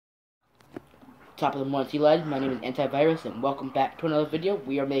Top of the morning, T-Led. My name is Antivirus, and welcome back to another video.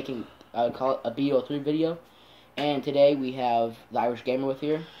 We are making call it a bo3 video, and today we have the Irish Gamer with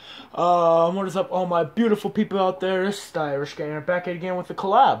here. What is up, all my beautiful people out there? This is the Irish Gamer back again with a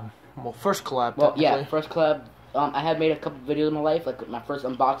collab. Well, first collab. Well, yeah, first collab. I have made a couple videos in my life, like my first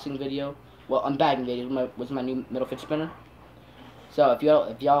unboxing video, unbagging video was my new middle fit spinner. So if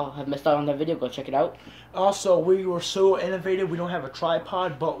y'all have missed out on that video, go check it out. Also, we were so innovative. We don't have a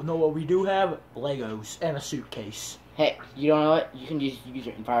tripod, but know what we do have? Legos and a suitcase. Hey, you don't know what? You can just use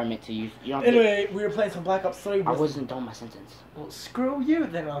your environment to use. You don't anyway, we were playing some Black Ops 3. I wasn't done my sentence. Well, screw you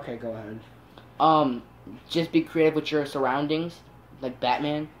then. Okay, go ahead. Just be creative with your surroundings, like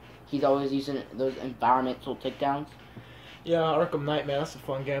Batman. He's always using those environmental takedowns. Yeah, Arkham Nightmare, that's a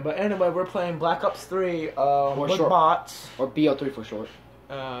fun game. But anyway, we're playing Black Ops 3 with bots. Or BO3 for short.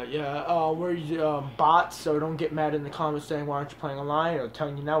 We're bots, so don't get mad in the comments saying why aren't you playing online, or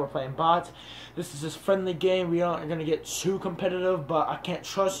telling you now we're playing bots. This is just friendly game. We aren't going to get too competitive, but I can't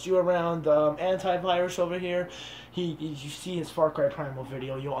trust you around Antivirus over here. You see his Far Cry Primal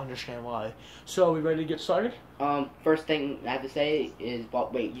video, you'll understand why. So, we ready to get started? First thing I have to say is,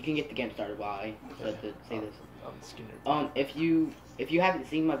 well, wait, you can get the game started while I say this. If you haven't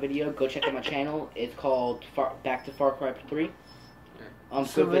seen my video, go check out my channel. It's called Back to Far Cry 3.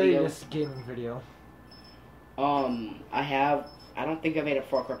 So really, this gaming video. I don't think I made a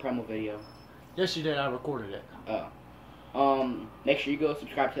Far Cry Primal video. Yes, you did. I recorded it. Make sure you go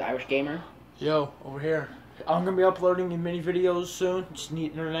subscribe to the Irish Gamer. Yo, over here. I'm gonna be uploading many videos soon. Just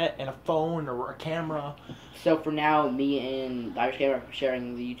need internet and a phone or a camera. So for now, me and the Irish Gamer are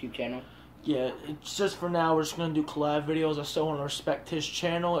sharing the YouTube channel. Yeah, it's just for now. We're just gonna do collab videos. I still want to respect his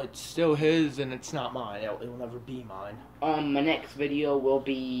channel. It's still his, and it's not mine. It will never be mine. My next video will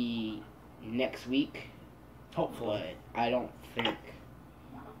be next week. Hopefully, but I don't think.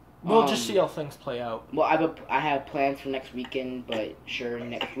 We'll just see how things play out. Well, I have plans for next weekend, but sure,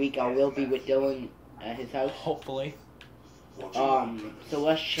 next week I will be with Dylan at his house. Hopefully. So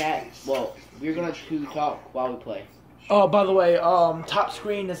let's chat. Well, we're gonna talk while we play. Oh, by the way, top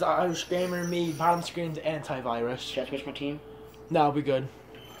screen is Irish Gamer and me. Bottom screen is Antivirus. Should I switch my team? No, we'll be good.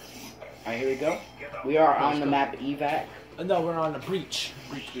 Alright, here we go. We are on the map Evac. No, we're on the breach.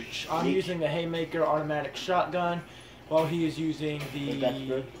 I'm using the Haymaker automatic shotgun, while he is using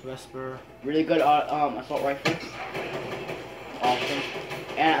the Vesper. Really good assault rifle. Awesome.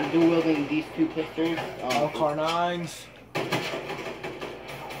 And I'm dual wielding these two pistols. Car9s.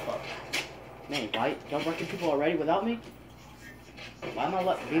 Man, why y'all wrecking people already without me? Why am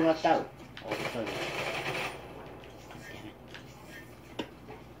I being left out all of a sudden?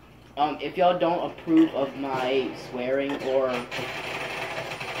 Damn it. If y'all don't approve of my swearing, or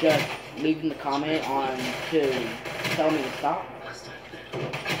just leaving the comment on to tell me to stop.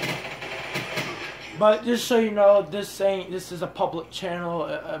 But just so you know, this is a public channel.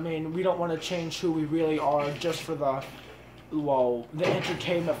 I mean, we don't want to change who we really are just for the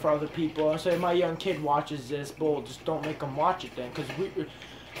entertainment for other people. I say my young kid watches this, but just don't make them watch it then, because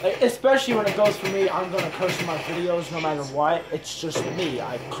especially when it goes for me, I'm gonna curse in my videos no matter what. It's just me.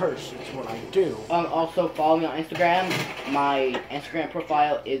 I curse. It's what I do. Also follow me on Instagram. My Instagram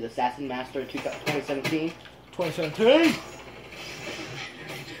profile is Assassin Master 2017. 2017.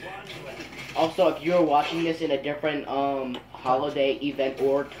 Also, if you're watching this in a different holiday event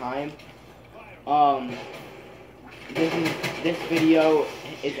or time, this video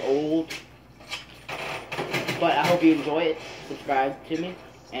is old, but I hope you enjoy it. Subscribe to me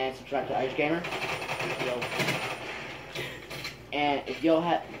and subscribe to Irish Gamer. And if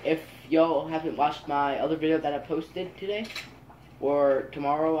y'all haven't watched my other video that I posted today or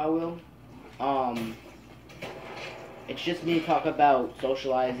tomorrow, I will. It's just me talk about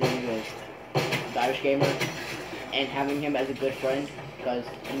socializing with the Irish Gamer and having him as a good friend, because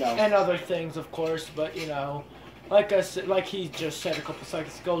and other things, of course, but like I said, like he just said a couple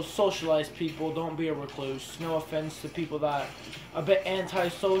seconds ago, socialize people, don't be a recluse. No offense to people that are a bit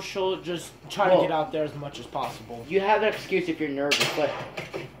antisocial, just try to get out there as much as possible. You have an excuse if you're nervous, but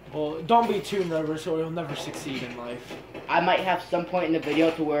well, don't be too nervous or you'll never succeed in life. I might have some point in the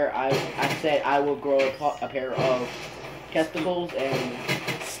video to where I said I will grow a pair of testicles and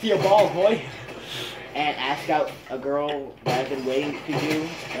steal balls, boy, and ask out a girl that I've been waiting to do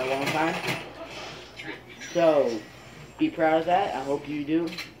in a long time. So, be proud of that. I hope you do.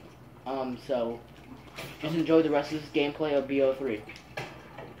 So, just enjoy the rest of this gameplay of BO3.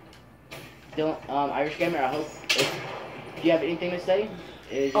 Dylan, Irish Gamer, I hope, do you have anything to say?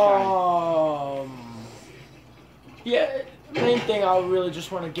 Yeah, main thing I really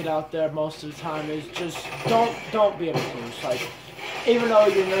just want to get out there most of the time is just don't be a recluse. Like, even though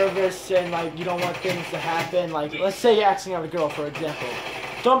you're nervous and like you don't want things to happen, like let's say you're asking out a girl, for example.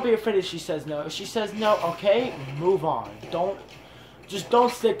 Don't be afraid if she says no. If she says no, okay, move on. Don't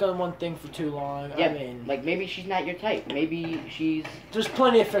stick on one thing for too long. Yeah, I mean, like maybe she's not your type. Maybe she's. There's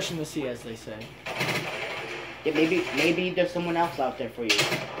plenty of fish in the sea, as they say. Yeah, maybe there's someone else out there for you.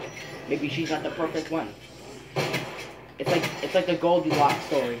 Maybe she's not the perfect one. It's like the Goldilocks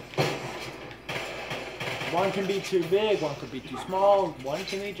story. One can be too big, one could be too small, one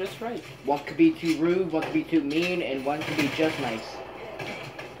can be just right. One could be too rude, one could be too mean, and one could be just nice.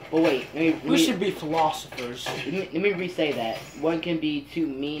 But wait, we should be philosophers. Let me re-say that. One can be too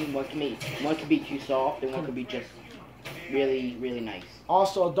mean, one can be too soft, and one can be just really, really nice.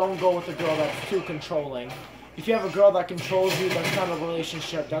 Also, don't go with a girl that's too controlling. If you have a girl that controls you, that's not a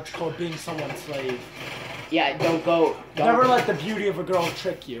relationship. That's called being someone's slave. Yeah, don't Never let the beauty of a girl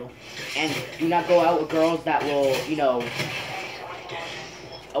trick you. And do not go out with girls that will, you know,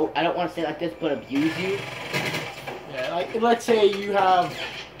 oh, I don't want to say it like this, but abuse you. Yeah, like, let's say you have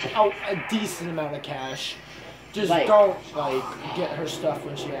a decent amount of cash. Just like, don't, like, get her stuff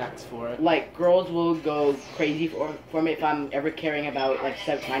when she asks for it. Like, girls will go crazy for me if I'm ever carrying about, like,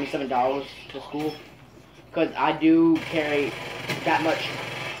 $97 to school. Because I do carry that much.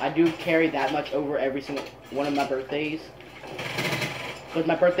 I do carry that much over every single one of my birthdays. Because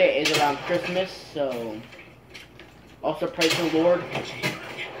my birthday is around Christmas, so... Also praise the Lord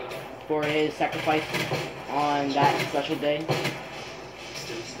for his sacrifice on that special day.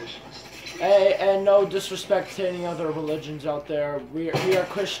 Hey, and no disrespect to any other religions out there. We are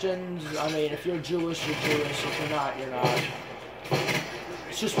Christians. I mean, if you're Jewish, you're Jewish. If you're not, you're not.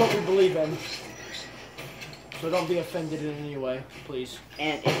 It's just what we believe in. So don't be offended in any way, please.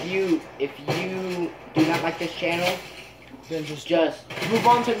 And if you do not like this channel, then just move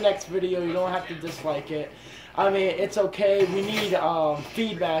on to the next video. You don't have to dislike it. I mean, it's okay. We need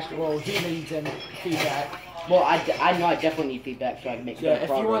feedback. Well, he needs feedback. Well, I know I definitely need feedback so I can make better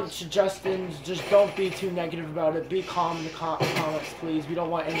progress. If you want suggestions, just don't be too negative about it. Be calm in the comments, please. We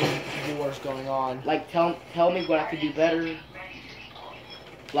don't want any wars going on. Like, tell me what I could do better.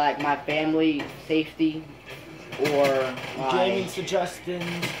 Like, my family safety, or gaming suggestions.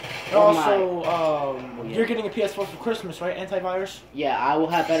 And also, you're getting a PS4 for Christmas, right? Antivirus? Yeah, I will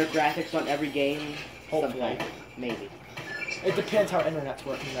have better graphics on every game. Hopefully. Sometime. Maybe. It depends how internet's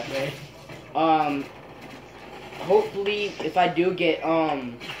working that day. Hopefully, if I do get,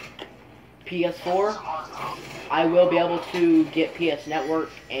 PS4, I will be able to get PS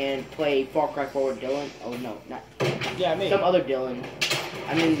Network and play Far Cry 4 with Dylan. Oh, no, not... Yeah, me. Some other Dylan.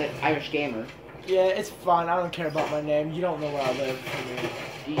 I mean, the Irish Gamer. Yeah, it's fine. I don't care about my name. You don't know where I live.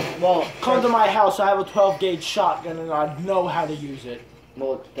 Well, come to my house. I have a 12-gauge shotgun, and I know how to use it.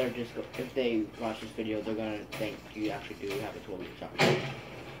 Well, they're just... If they watch this video, they're gonna think you actually do have a 12-gauge shotgun.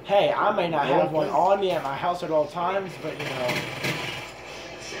 Hey, I may not have one on me at my house at all times, but you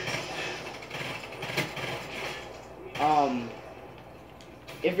know.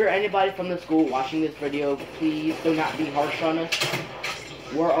 If you're anybody from the school watching this video, please do not be harsh on us.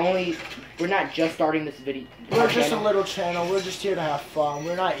 We're not just starting this video. We're just a little channel. We're just here to have fun.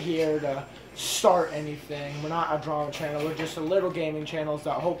 We're not here to start anything. We're not a drama channel. We're just a little gaming channels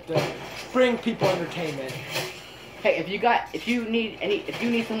that hope to bring people entertainment. Hey, if you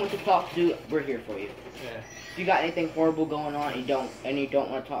need someone to talk to, we're here for you. Yeah. If you got anything horrible going on and you don't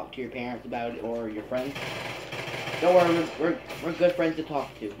want to talk to your parents about it or your friends, don't worry, we're good friends to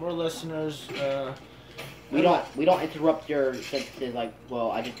talk to. We're listeners. We don't interrupt your sentences like, well,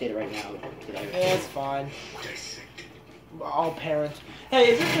 I just did it right now. Yeah, it's fine. All parents.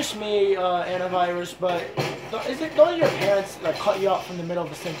 Hey, is it just me, antivirus? But don't your parents like cut you out from the middle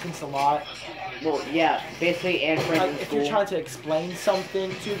of a sentence a lot? Well, yeah, basically, and friends like, in if school. you're trying to explain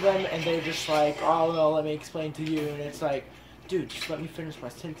something to them and they're just like, oh no, let me explain to you, and it's like, dude, just let me finish my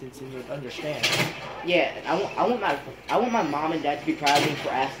sentence and you'll understand. Yeah, I want my mom and dad to be proud of me for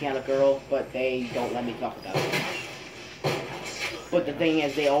asking out a girl, but they don't let me talk about it. But the thing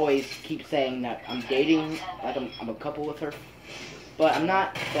is, they always keep saying that I'm dating, like I'm a couple with her, but I'm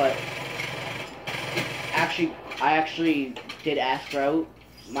not. But I actually did ask her out.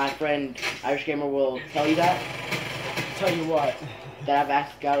 My friend Irish Gamer will tell you that. Tell you what? That I've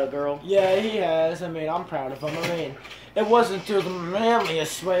asked out a girl. Yeah, he has. I mean, I'm proud of him. I mean, it wasn't through the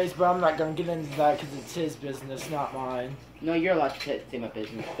manliest ways, but I'm not gonna get into that because it's his business, not mine. No, you're allowed to say my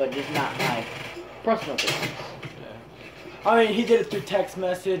business, but just not my personal business. Yeah. I mean, he did it through text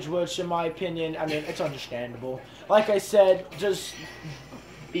message, which, in my opinion, I mean, it's understandable. Like I said, just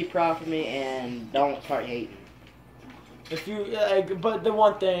be proud of me and don't start hating. If you, but the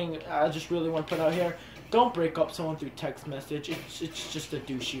one thing I just really want to put out here, don't break up someone through text message. It's just a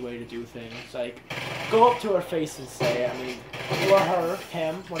douchey way to do things. Like, go up to her face and say it. I mean, or her,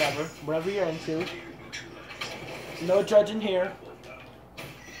 him, whatever you're into. No judging here.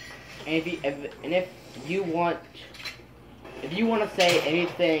 And if you want to say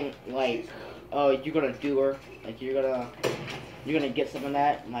anything like, oh, you're gonna do her, like you're gonna get some of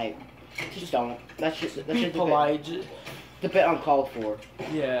that, like, just don't. That's just polite. It's a bit uncalled for.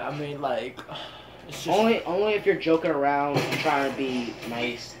 Yeah, I mean, like, it's just only if you're joking around and trying to be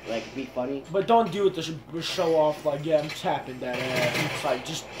nice, like be funny. But don't do it to show off. Like, yeah, I'm tapping that ass. It's like,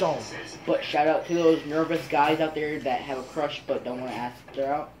 just don't. But shout out to those nervous guys out there that have a crush but don't want to ask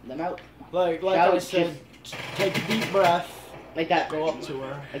them out. Like I said, just take a deep breath. Like that. Go up to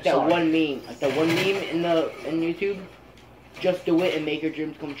her. Like that one meme. Like that one meme in YouTube. Just do it and make your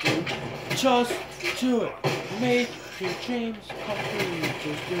dreams come true. Just do it. Make your dreams come true.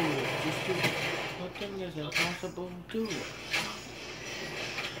 Just do it. Just do it. Nothing is impossible. Do it.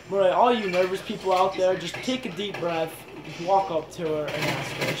 Right, all you nervous people out there, just take a deep breath, walk up to her and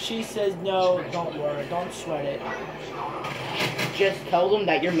ask her. If she says no, don't worry. Don't sweat it. Just tell them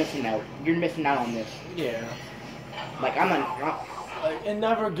that you're missing out. You're missing out on this. Yeah. Like, and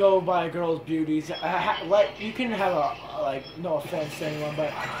never go by a girl's beauties. You can have no offense to anyone,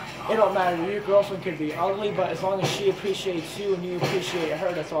 but it don't matter. Your girlfriend could be ugly, but as long as she appreciates you and you appreciate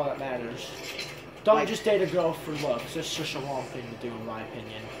her, that's all that matters. Don't just date a girl for looks. It's just a wrong thing to do, in my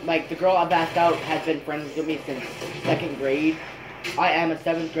opinion. Like, the girl I've asked out has been friends with me since 2nd grade. I am a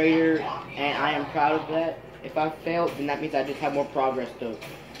 7th grader, and I am proud of that. If I failed, then that means I just have more progress to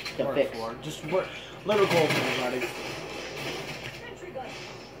fix. Just work. Let her go, everybody.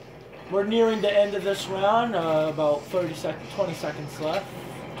 We're nearing the end of this round. About 20 seconds left.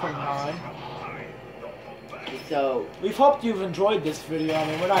 29. So we've hoped you've enjoyed this video. I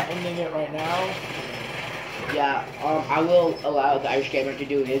mean, we're not ending it right now. Yeah. I will allow the Irish Gamer to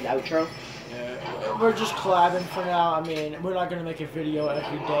do his outro. Yeah. We're just collabing for now. I mean, we're not gonna make a video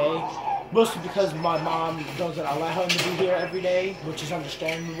every day. Mostly because my mom doesn't allow him to be here every day, which is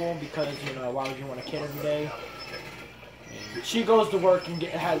understandable because, you know, why would you want a kid every day? She goes to work and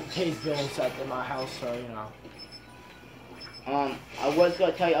pays bills at my house, so, you know. I was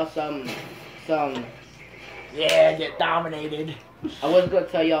gonna tell y'all some. Yeah, get dominated. I was gonna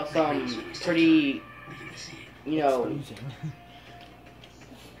tell y'all some pretty, you know,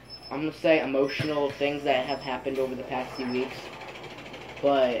 I'm gonna say emotional things that have happened over the past few weeks.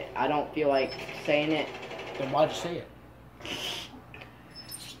 But I don't feel like saying it. Then why'd you say it?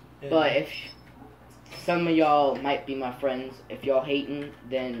 But if some of y'all might be my friends, if y'all hating,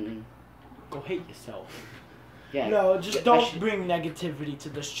 then go hate yourself. Yeah. No, just don't bring negativity to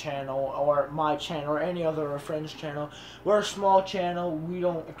this channel or my channel or any other friend's channel. We're a small channel. We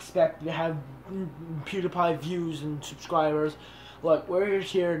don't expect to have PewDiePie views and subscribers. Look, we're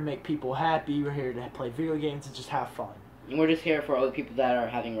here to make people happy. We're here to play video games and just have fun. And we're just here for other people that are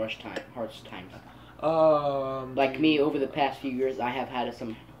having hard times. Like me, over the past few years, I have had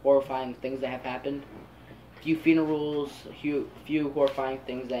some horrifying things that have happened. Few funerals, few horrifying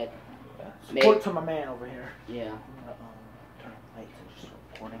things that. Support to my man over here. Yeah. Turn on lights and just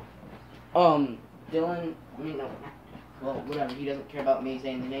recording. Dylan. Well, whatever. He doesn't care about me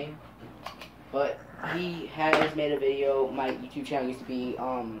saying the name, but he has made a video. My YouTube channel used to be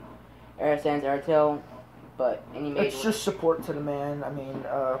Sans Airtel. But it's just support to the man. I mean,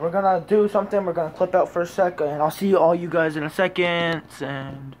 we're gonna do something. We're gonna clip out for a second, and I'll see all you guys in a second.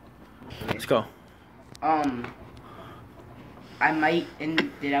 And let's go. I might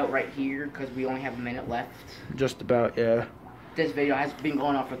end it out right here because we only have a minute left. Just about, yeah. This video has been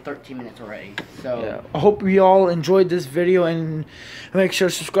going on for 13 minutes already. So yeah. I hope you all enjoyed this video, and make sure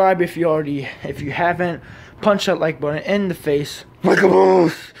to subscribe if you haven't. Punch that like button in the face like a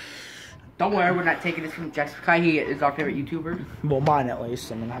boss. Don't worry, we're not taking this from Jessica. He is our favorite YouTuber. Well, mine at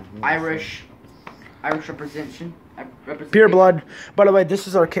least. Irish representation. Pure blood. By the way, this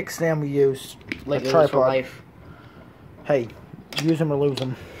is our kickstand we use. Like tripod. For life. Hey, use them or lose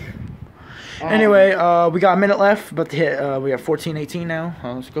them. Anyway, we got a minute left, but we have 14:18 now.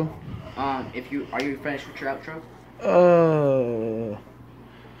 Let's go. Are you finished with your outro?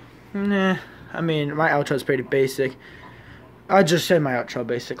 Nah. I mean, my outro is pretty basic. I just said my outro,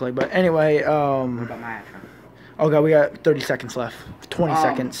 basically. But anyway, What about my outro? Oh, God, we got 30 seconds left. 20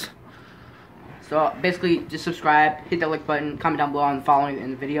 seconds. So, basically, just subscribe, hit that like button, comment down below on following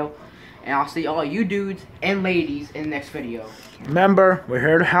in the video. And I'll see all you dudes and ladies in the next video. Remember, we're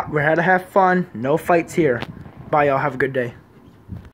here to have fun. No fights here. Bye, y'all. Have a good day.